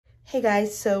Hey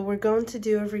guys, so we're going to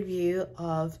do a review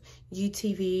of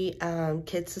UTV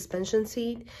kids suspension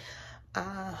seat.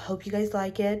 Hope you guys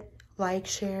like it. Like,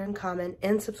 share, and comment,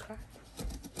 and subscribe.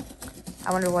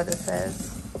 I wonder what this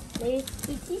is. I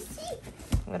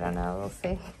don't know, we'll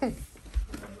see.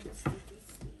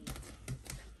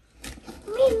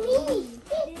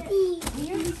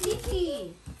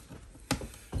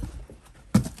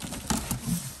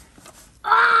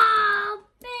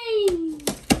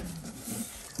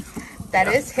 That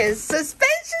is his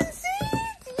suspension seat!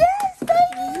 Yes, baby!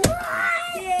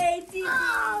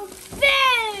 Oh,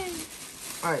 Ben!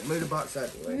 Alright, move the box out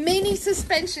of the way. Mini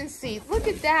suspension seat. Look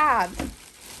at that.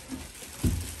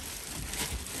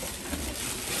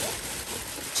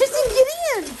 Tristan, get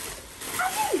in!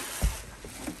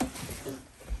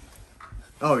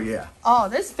 Oh, yeah. Oh,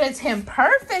 this fits him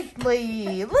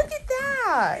perfectly. Look at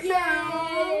that.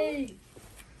 Yay!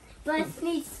 Let's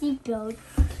need seatbelt.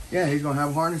 Yeah, he's going to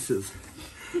have harnesses.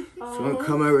 So I'm going to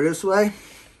come over this way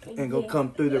and go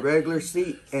come through the regular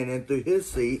seat and then through his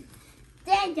seat.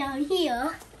 Then down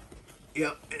here.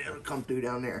 Yep, and it'll come through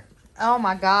down there. Oh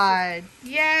my God.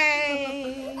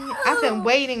 Yay. I've been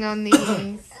waiting on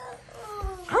these.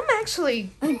 I'm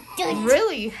actually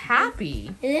really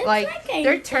happy. Like,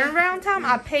 their turnaround time,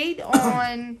 I paid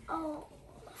on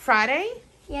Friday.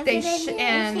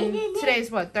 And today's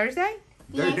what, Thursday?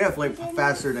 They're definitely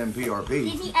faster than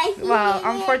PRP. Well,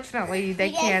 unfortunately,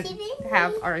 they can't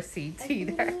have our seats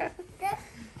either.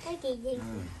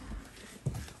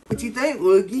 What you think,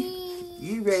 Woogie?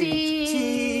 You ready to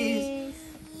cheese?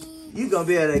 You gonna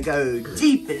be able to go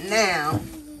jeeping now.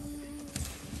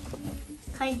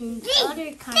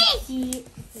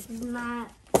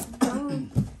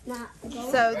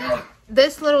 So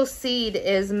this little seat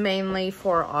is mainly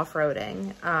for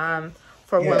off-roading.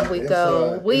 For when we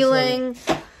go wheeling.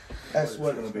 That's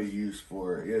what it'll be used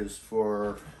for, is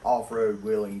for off-road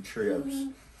wheeling trips.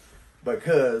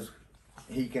 Because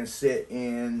he can sit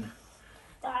in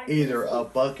either a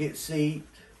bucket seat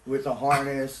with a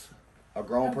harness, a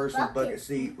grown person's bucket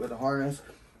seat with a harness.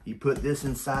 You put this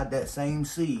inside that same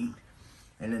seat,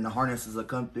 and then the harnesses will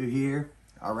come through here,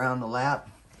 around the lap.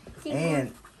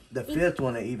 And the fifth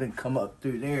one will even come up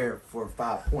through there for a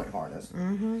 5-point harness.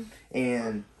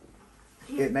 And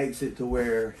it makes it to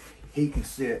where he can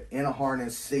sit in a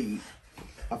harness seat,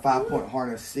 a 5-point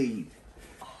harness seat,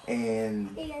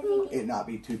 and it not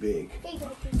be too big.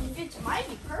 It's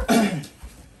mighty perfect.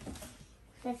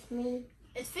 That's me.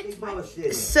 It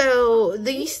fits So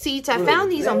these seats, I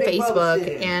found these on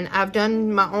Facebook, and I've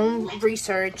done my own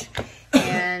research,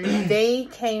 and they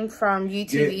came from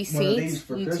UTV seats. One of these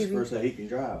for Christopher so he can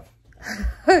drive.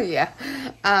 Yeah.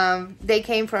 They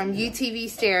came from UTV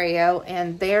Stereo,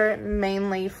 and they're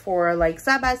mainly for like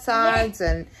side-by-sides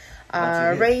and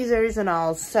razors and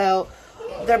all. So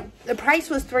the price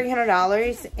was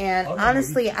 $300, and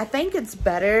honestly, I think it's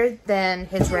better than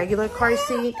his regular car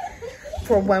seat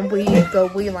for when we go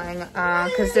wheeling,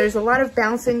 because there's a lot of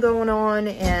bouncing going on,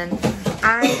 and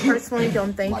I personally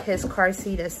don't think his car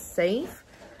seat is safe.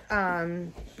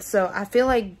 So I feel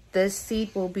like this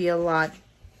seat will be a lot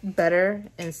better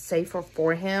and safer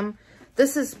for him.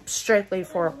 This is strictly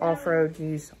for off-road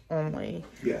use only.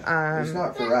 Yeah, it's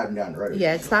not for riding down the road.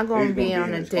 Yeah, it's not going to be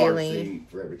on a daily.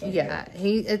 Yeah,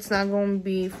 it's not going to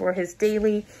be for his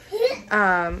daily,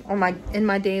 in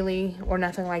my daily or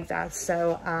nothing like that.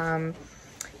 So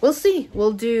we'll see.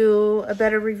 We'll do a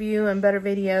better review and better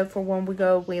video for when we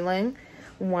go wheeling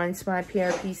once my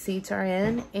PRP seats are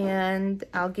in, and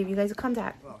I'll give you guys a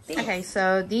contact. Okay,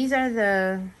 so these are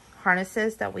the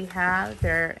harnesses that we have.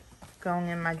 They're going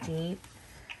in my Jeep.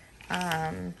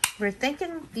 We're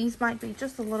thinking these might be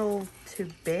just a little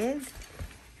too big,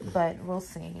 but we'll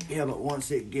see. Yeah, but once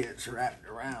it gets wrapped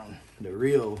around the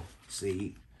real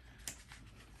seat.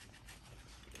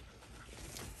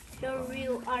 The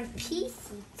real RP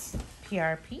seats.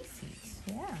 PRP seats,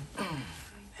 yeah.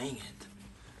 Dang it.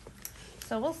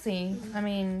 So we'll see. I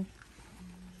mean,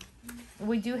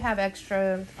 we do have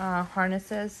extra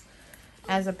harnesses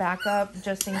as a backup,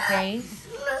 just in case.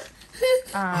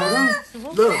 So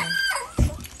we'll see.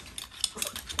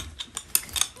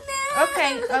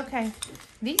 Okay.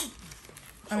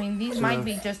 These might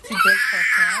be just too big for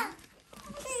him.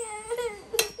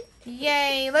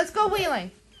 Yay, let's go wheeling.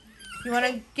 You want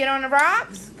to get on the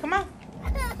rocks? Come on.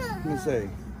 Let me see.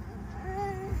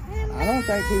 I don't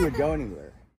think he would go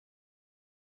anywhere.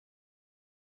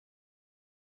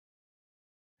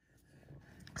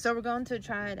 So we're going to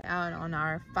try it out on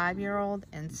our 5-year-old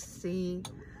and see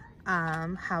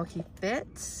how he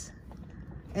fits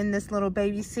in this little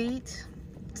baby seat.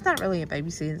 It's not really a baby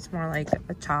seat, it's more like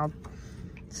a child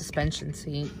suspension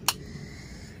seat.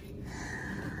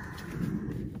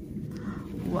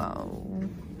 Whoa.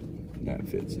 That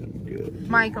fits him good.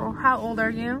 Michael, how old are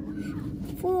you?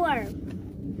 4.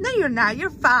 No, you're not. You're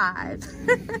 5.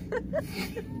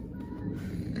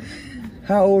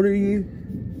 How old are you?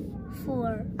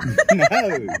 4.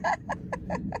 No.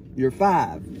 You're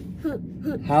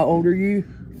 5. How old are you?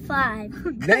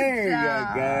 5. There you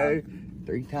go.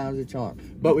 3 times the charm.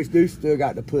 But we do still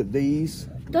got to put these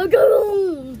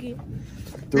through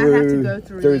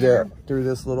through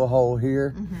this little hole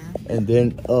here, and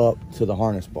then up to the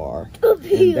harness bar.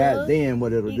 And that then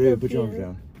what it'll do, put your arms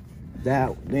down.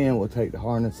 That then will take the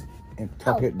harness and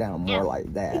tuck it down more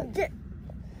like that.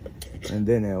 And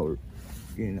then it'll,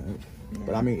 you know.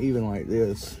 But I mean, even like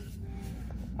this,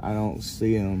 I don't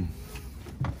see them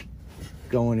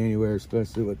going anywhere,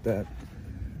 especially with that.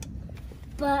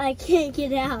 But I can't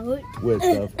get out. With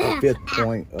the 5th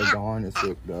point of the harness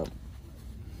hooked up.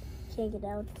 Can't get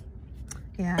out.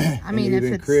 Yeah, I mean, and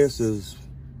even if it's... Chris is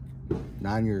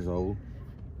 9 years old.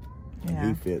 And Yeah.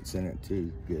 he fits in it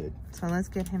too, good. So let's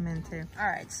get him in too. All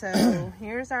right, so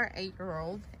here's our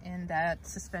 8-year-old in that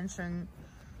suspension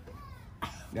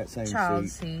That same child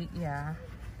seat. seat. Yeah.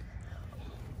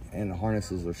 And the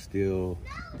harnesses are still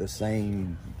the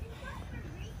same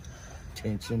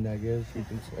tension, I guess you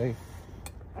can say.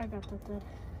 I got that good.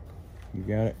 You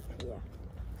got it?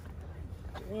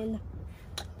 Yeah. And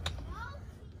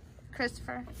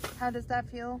Christopher, how does that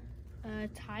feel?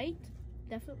 tight,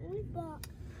 definitely.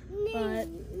 But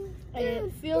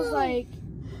it feels like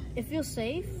it feels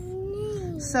safe.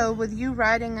 So with you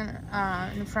riding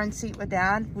in the front seat with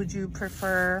Dad, would you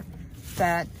prefer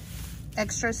that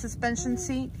extra suspension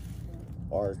seat?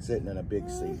 Or sitting in a big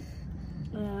seat?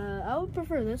 I would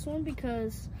prefer this one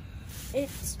because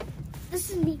this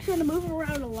is me trying to move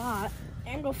around a lot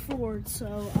and go forward.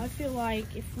 So I feel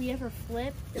like if we ever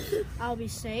flip, I'll be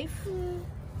safe.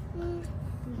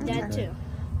 Dad too.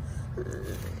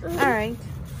 All right.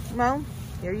 Well,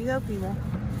 here you go, people.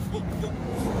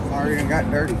 Already done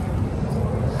got dirty.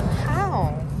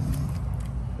 How?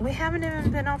 We haven't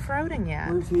even been off-roading yet.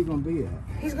 Where's he gonna be at?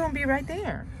 He's gonna be right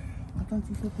there. I thought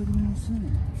you said put him in the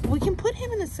center. We can put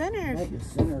him in the center. The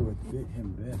center would fit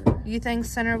him better. You think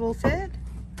center will fit?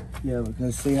 Yeah,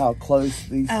 because see how close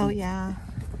these Oh, seats- yeah.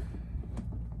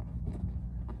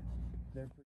 they're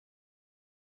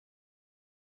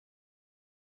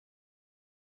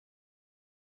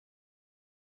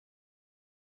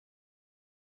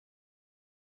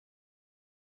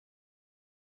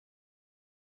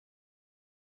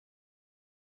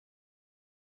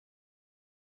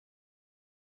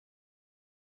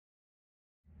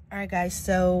All right, guys,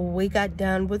 so we got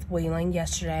done with wheeling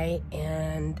yesterday,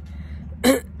 and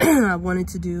I wanted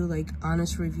to do like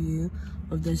honest review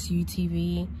of this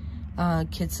UTV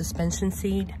kid suspension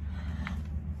seat.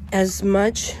 As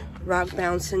much rock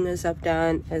bouncing as I've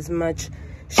done, as much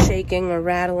shaking or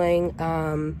rattling,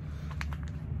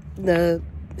 the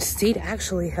seat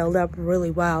actually held up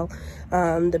really well.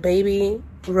 The baby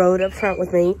rode up front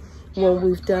with me when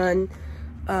we've done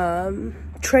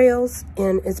trails,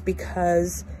 and it's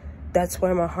because that's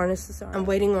where my harnesses are. I'm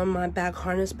waiting on my back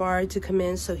harness bar to come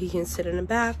in so he can sit in the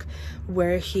back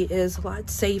where he is a lot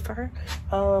safer.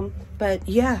 But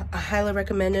yeah, I highly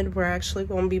recommend it. We're actually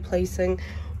going to be placing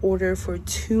order for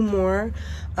 2 more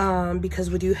because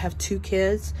we do have 2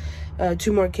 kids,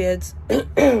 2 more kids.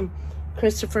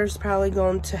 Christopher's probably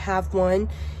going to have one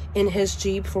in his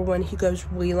Jeep for when he goes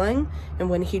wheeling and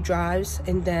when he drives,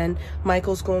 and then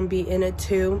Michael's going to be in it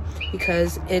too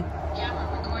because it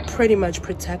pretty much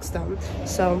protects them.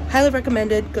 So highly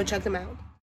recommended. Go check them out.